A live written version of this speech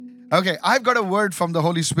Okay, I've got a word from the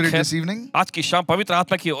Holy Spirit this evening. आज की शाम पवित्र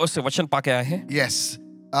आत्मा की ओर से वचन पाके आए हैं. Yes.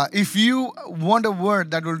 If you want a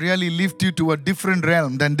word that will really lift you to a different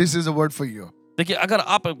realm, then this is a word for you. देखिए, अगर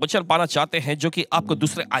आप वचन पाना चाहते हैं जो कि आपको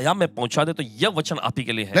दूसरे आयाम में पहुंचा दे, तो यह वचन आप ही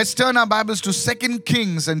के लिए है. Let's turn our Bibles to 2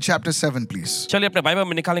 Kings and chapter 7, please. चलिए अपने बाइबल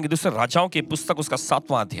में निकालेंगे दूसरे राजाओं की पुस्तक उसका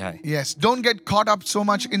 7वां अध्याय. Yes, don't get caught up so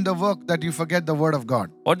much in the work that you forget the word of God.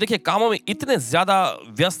 और देखिए, कामों में इतने ज्यादा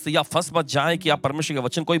व्यस्त या फंस मत जाएं कि आप परमेश्वर के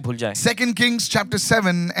वचन को ही भूल जाएं. 2 Kings chapter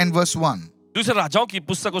 7 and verse 1. दूसरे राजाओं की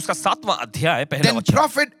पुस्तक उसका 7वां अध्याय पहले Then वचन.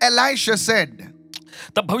 prophet Elisha said,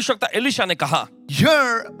 तब भविष्यवक्ता एलीशा ने कहा,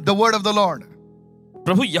 hear the word of the Lord.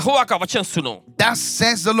 प्रभु यहोवा का वचन सुनो. Thus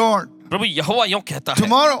says the Lord, प्रभु यहोवा यूं कहता है,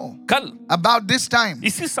 tomorrow, कल about this time,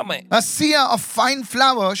 इसी समय. a seah of fine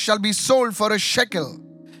flour shall be sold for a shekel,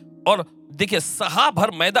 और देखिए, सहा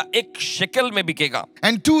भर मैदा एक शेकेल में बिकेगा,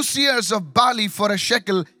 and 2 seahs of barley for a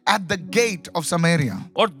shekel at the gate of Samaria.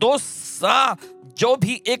 और 2 सा जो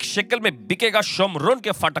भी एक शेकेल में बिकेगा शोमरोन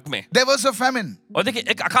के फाटक में. There was a famine, और देखिए,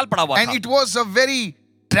 एक अकाल पड़ा हुआ and था. it was a very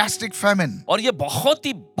drastic famine. और ये बहुत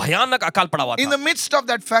ही भयानक अकाल पड़ा हुआ In था. the midst of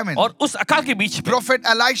that famine, और उस अकाल के बीच में prophet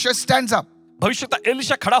Elisha stands up भविष्यवक्ता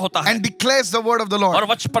एलीशा खड़ा होता है and declares the word of the और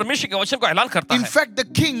Lord. परमेश्वर के वचन को ऐलान करता In है. fact, the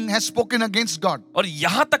king has spoken against God. और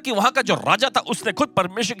यहाँ तक कि वहाँ का जो राजा था उसने खुद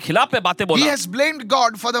परमेश्वर के खिलाफ में बातें He बोला. has blamed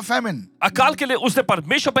God for the famine, अकाल के लिए उसने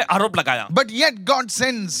परमेश्वर पे आरोप लगाया. but yet God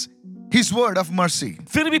sends His word of mercy.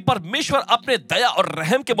 फिर भी परमेश्वर अपने दया और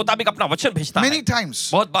रहम के मुताबिक अपना वचन भेजता है. Many times,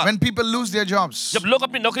 बहुत बार when people lose their jobs, जब लोग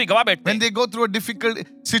अपनी नौकरी गवा बैठते when हैं they go through a difficult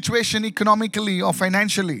situation economically or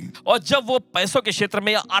financially, और जब वो पैसों के क्षेत्र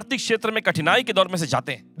में या आर्थिक क्षेत्र में कठिनाई के दौर में से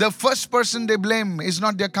जाते हैं, the first person they blame is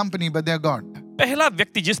not their company but their God. पहला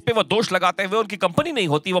व्यक्ति जिस पे वो दोष लगाते हैं वो उनकी कंपनी नहीं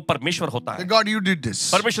होती, वो परमेश्वर होता The है. God, you did this.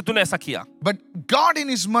 परमेश्वर तूने ऐसा किया. But God in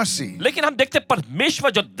His mercy लेकिन हम देखते हैं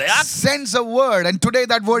परमेश्वर जो दया sends a word, and today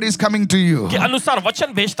that word is coming to you. के अनुसार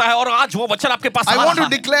वचन भेजता है और आज वो वचन आपके पास I आ want रहा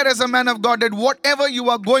to है. declare as a man of God that whatever you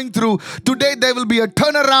are going through, today there will be a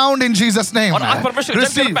turnaround in Jesus' name. और आज परमेश्वर के जन के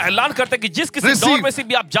Receive. रूप में ऐलान करते हैं कि जिस किसी Receive. दौर में से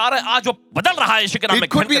भी आप जा रहे हैं, आज वो बदल रहा है. यीशु के नाम में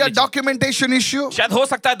It could ग्रहण be कर a लीजिए. documentation issue. शायद हो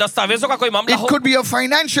सकता है दस्तावेजों का कोई मामला It हो, could be a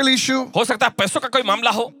financial issue. हो सकता है पैसों का कोई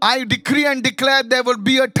मामला हो. I decree and declare there will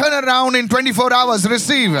be a turnaround in 24 hours.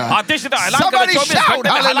 Receive. आदेश देता है, ऐलान Somebody करें 24 shout घंटे में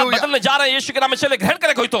हालात hallelujah. बदलने जा रहे हैं. यीशु के नाम में चले ग्रहण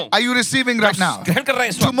करें कोई तो. Are you receiving right now? ग्रहण कर रहे हैं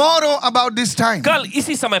इस वक्त. Tomorrow about this time. कल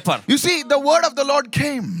इसी समय पर. You see, the word of the Lord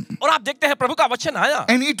came, और आप देखते हैं प्रभु का वचन आया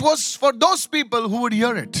and it was for those people who would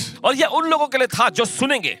hear it. और यह उन लोगों के लिए था जो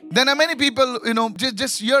सुनेंगे. Then many people,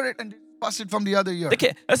 just hear it and pass it from the other ear.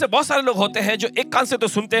 देखिए, ऐसे बहुत सारे लोग होते हैं जो एक कान से तो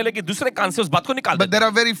सुनते हैं लेकिन दूसरे कान से उस बात को निकाल But देते there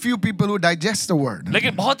are very few people who digest the word. हैं.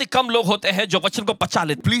 लेकिन बहुत ही कम लोग होते हैं जो वचन को पचा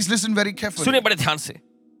लेते Please listen very हैं. carefully. सुने बड़े ध्यान से.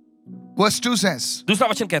 Verse 2 says, दूसरा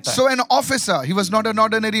वचन कहता है, so an officer, he was not an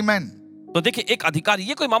ordinary man, तो देखिए एक अधिकारी,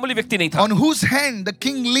 ये कोई मामूली व्यक्ति नहीं था, on whose hand the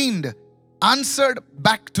king leaned, answered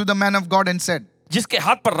back to the man of God and said, जिसके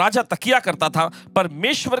हाथ पर राजा तकिया करता था,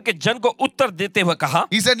 परमेश्वर के जन को उत्तर देते हुए कहा,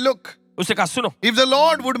 he said, look, उसे कहा सुनो, if the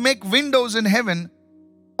Lord would make windows in heaven,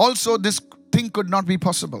 also this thing could not be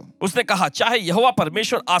possible. उसने कहा चाहे यहोवा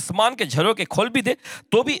परमेश्वर आसमान के झरोखे खोल भी दे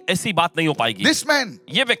तो भी ऐसी बात नहीं हो पाएगी. This man,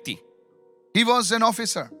 ये व्यक्ति, he was an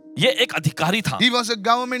officer. ये एक अधिकारी था He was a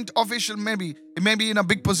government official, maybe in a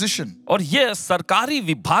big position. और ये सरकारी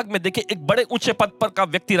विभाग में देखिए एक बड़े ऊंचे पद पर का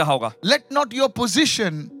व्यक्ति रहा होगा. Let not your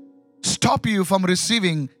position stop you from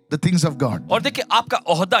receiving the things of God. और देखिए आपका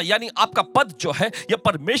ओहदा यानी आपका पद जो है ये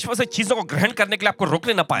परमेश्वर से चीजों को ग्रहण करने के लिए आपको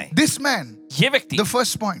रोकने ना पाए. This man, ये व्यक्ति, the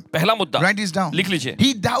first point, पहला मुद्दा, write this down. लिख लीजिए.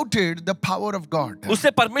 He doubted the power of God.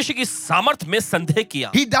 उसने परमेश्वर की सामर्थ में संदेह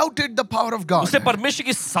किया. He doubted the power of God. उसने परमेश्वर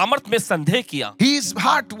की सामर्थ में संदेह किया. His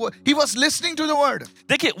heart, he was listening to the word.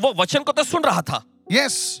 देखिए वो वचन को तो सुन रहा था.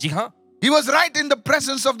 Yes, जी हाँ, he was right in the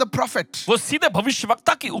presence of the prophet. वो सीधे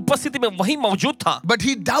भविष्यवक्ता की उपस्थिति में वही मौजूद था. But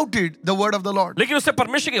he doubted the word of the Lord. लेकिन उसने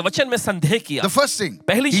परमेश्वर के वचन में संदेह किया. The first thing,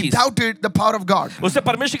 पहली he चीज, doubted the power of God. उसने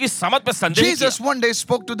परमेश्वर की सामर्थ में संदेह Jesus किया. one day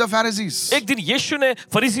spoke to the Pharisees. एक दिन यीशु ने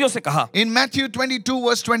फरीसियों से कहा, In Matthew 22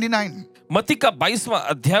 verse 29. मत्ती का 22वां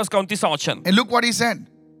अध्याय उसका 29वां वचन. And look what he said.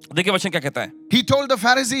 देखिए वचन क्या कहता है. He told the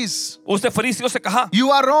Pharisees, उसने फरीसियों से कहा,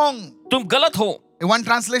 you are wrong. तुम गलत हो. One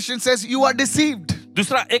translation says, you are deceived.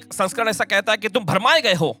 दूसरा एक संस्करण ऐसा कहता है कि तुम भरमाए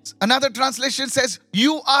गए हो. Another translation says,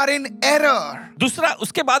 you are in error. दूसरा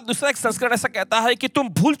उसके बाद दूसरा एक संस्करण ऐसा कहता है कि तुम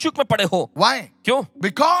भूल चूक में पड़े हो. Why? क्यों?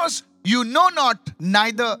 Because you know not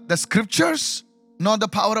neither the scriptures nor the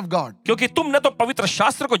power of God. क्योंकि तुम न तो पवित्र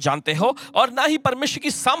शास्त्र को जानते हो और ना ही परमेश्वर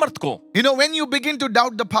की सामर्थ को। You know, when you begin to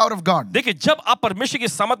doubt the power of God, देखिए, जब आप परमेश्वर की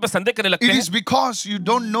सामर्थ में संदेह करने लगते it हैं, is because you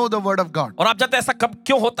don't know the word of God. और आप जानते हैं ऐसा कब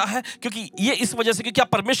क्यों होता है? क्योंकि ये इस वजह से, क्योंकि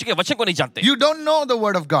आप परमेश्वर के वचन को नहीं जानते। You don't know the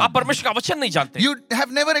word of God. आप परमेश्वर का वचन नहीं जानते। You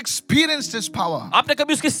have never experienced His power. आपने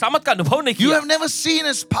कभी उसकी सामर्थ का अनुभव नहीं You किया। have never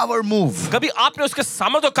seen His power move. कभी आपने उसके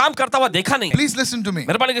सामर्थ को काम करता हुआ देखा नहीं। Please listen to me.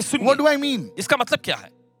 मेहरबानी करके सुनिए। What do I mean? इसका मतलब क्या है?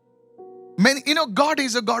 God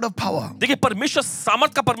is a God of power. देखिए, परमेश्वर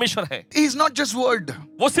सामर्थ का परमेश्वर है। He is not just word.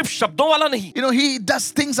 वो सिर्फ शब्दों वाला नहीं। He does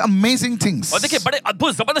things, amazing things. और देखिए, बड़े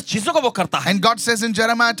अद्भुत जबरदस्त चीजों को वो करता है। And God says in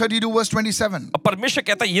Jeremiah 32 verse 27, और परमेश्वर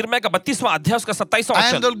कहता है यिर्मयाह का 32वां अध्याय उसका 27वां I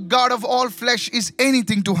am वचन, the God of all flesh. Is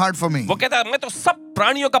anything too hard for me? वो कहता है मैं तो सब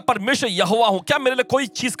प्राणियों का परमेश्वर यहोवा हूँ, क्या मेरे लिए कोई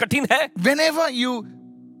चीज कठिन है?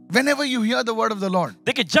 Whenever you hear the word of the Lord,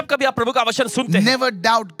 देखिए, जब कभी आप प्रभु का वचन सुनते हैं, never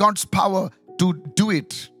doubt God's power to do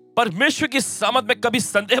it. परमेश्वर की सामर्थ में कभी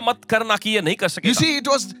संदेह मत करना कि ये नहीं कर You सकेगा। see,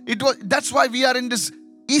 it was that's why we are in this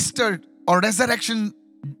Easter or resurrection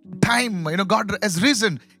time. God has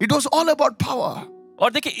risen. It was all about power.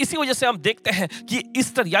 और देखिए, इसी वजह से हम देखते हैं कि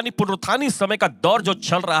ईस्टर यानी पुनरुत्थानी समय का दौर जो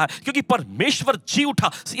चल रहा है, क्योंकि परमेश्वर जी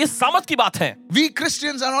उठा, ये सामर्थ की बात है। We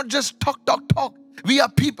Christians are not just talk. We are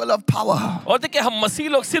people of power. और देखिए, हम मसीह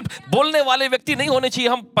लोग सिर्फ बोलने वाले व्यक्ति नहीं होने चाहिए,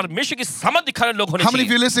 हम परमेश्वर की सामर्थ दिखाने लोग होने How many of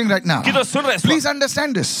चाहिए। you listening right now? किधर सुन रहे हैं इस Please वक्त?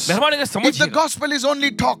 understand this. मेहरबानी करके If the समझिएगा gospel is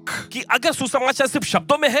only talk, कि अगर सुसमाचार सिर्फ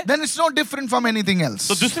शब्दों में है, then it's no different from anything else.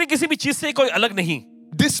 तो दूसरी किसी भी चीज से कोई अलग नहीं।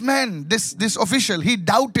 This man, this official, he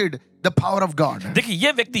doubted the power of God. देखिए,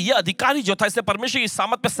 ये व्यक्ति, ये अधिकारी जो था, इसने परमेश्वर की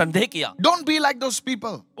सामर्थ पे संदेह किया। Don't be like those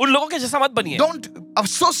people. उन लोगों के जैसा मत बनिए। Don't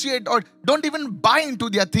associate or don't even buy into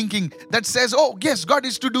their thinking that says, oh, yes, God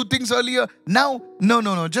is to do things earlier. Now,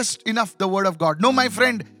 no. Just enough the word of God. No, my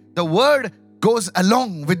friend, the word goes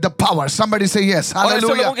along with the power. Somebody say yes. और ऐसे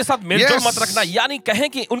Hallelujah. लोगों के साथ मेलजोल Yes. मत रखना, यानी कहें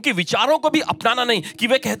कि उनके विचारों को भी अपनाना नहीं, कि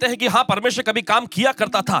वे कहते हैं कि हाँ, परमेश्वर कभी काम किया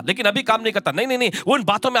करता था लेकिन अभी काम नहीं करता। नहीं, उन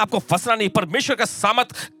बातों में आपको फंसना नहीं। परमेश्वर का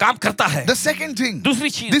सामर्थ काम करता है। The second thing, दूसरी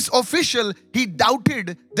चीज, this official, he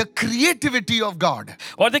doubted the creativity of God.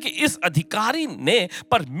 और देखिए, इस अधिकारी ने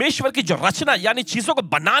परमेश्वर की जो रचना यानी चीजों को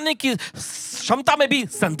बनाने की क्षमता में भी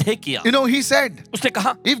संदेह किया। He said, उसने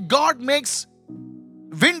कहा, if God makes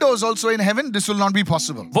windows also in heaven, this will not be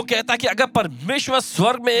possible. वो कहता है कि अगर परमेश्वर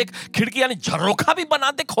स्वर्ग में एक खिड़की यानी झरोखा भी बना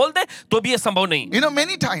दे, खोल दे, तो भी ये संभव नहीं।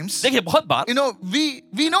 Many times, देखिए, बहुत बार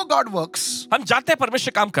we know God works, हम जानते हैं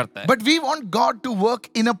परमेश्वर काम करता है, but we want God to work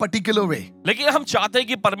in a particular way. लेकिन हम चाहते हैं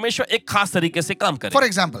कि परमेश्वर एक खास तरीके से काम करे। For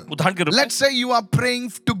example, उदाहरण के रूप में, let's say you are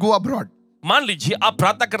praying to go abroad. मान लीजिए आप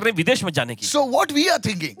प्रार्थना कर रहे हैं विदेश में जाने की, So what we are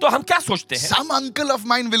thinking, तो हम क्या सोचते हैं some uncle of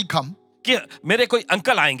mine will come, कि मेरे कोई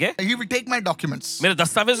अंकल आएंगे, he will take my documents, मेरे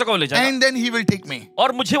दस्तावेजों को वो ले जाएंगे and then he will take me.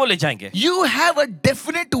 और मुझे वो ले जाएंगे। You have a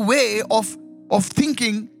definite way of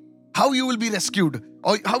thinking how you will be rescued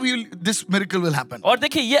or how this miracle will happen. और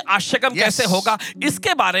देखिए, ये आश्चर्यकम Yes. कैसे होगा,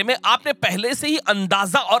 इसके बारे में आपने पहले से ही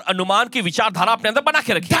अंदाजा और अनुमान की विचारधारा अपने अंदर बना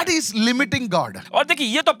के रखी है। That is limiting God. और देखिए,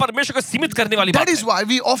 ये तो परमेश्वर को सीमित करने वाली बात That is है। why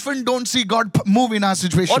we often don't see God move in our और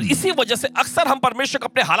situation. इसी वजह से अक्सर हम परमेश्वर को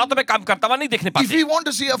अपने हालातों में काम करता हुआ नहीं देखने If पाते। we want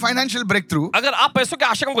to see a financial breakthrough, अगर आप पैसों के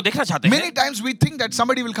आश्चर्यकम को देखना चाहते हैं, many times we think that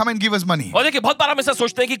somebody will come and give us money. और देखिए, बहुत बार हम ऐसा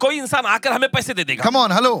सोचते हैं कि कोई इंसान आकर हमें पैसे दे देगा। Come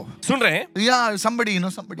on, hello. सुन रहे हैं? Yeah, somebody,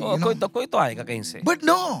 somebody. कोई तो आएगा कहीं से। But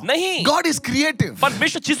no, नहीं। God is creative.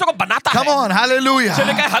 परमेश्वर चीजों को बनाता है। Come on, hallelujah.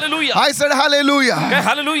 चलिए कहें हालेलुया। I said hallelujah. कहें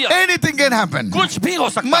हालेलुया। Anything can happen. कुछ भी हो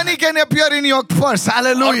सकता Money है। can appear in your purse. और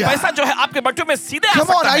Hallelujah. पैसा जो है आपके बटुए में सीधे आ Come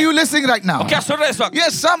on, सकता are है। you listening right now? क्या सुन रहे हैं इस वक्त?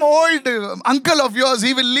 Yes, some old uncle of yours,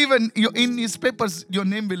 he will leave in his papers, your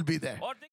name will be there. और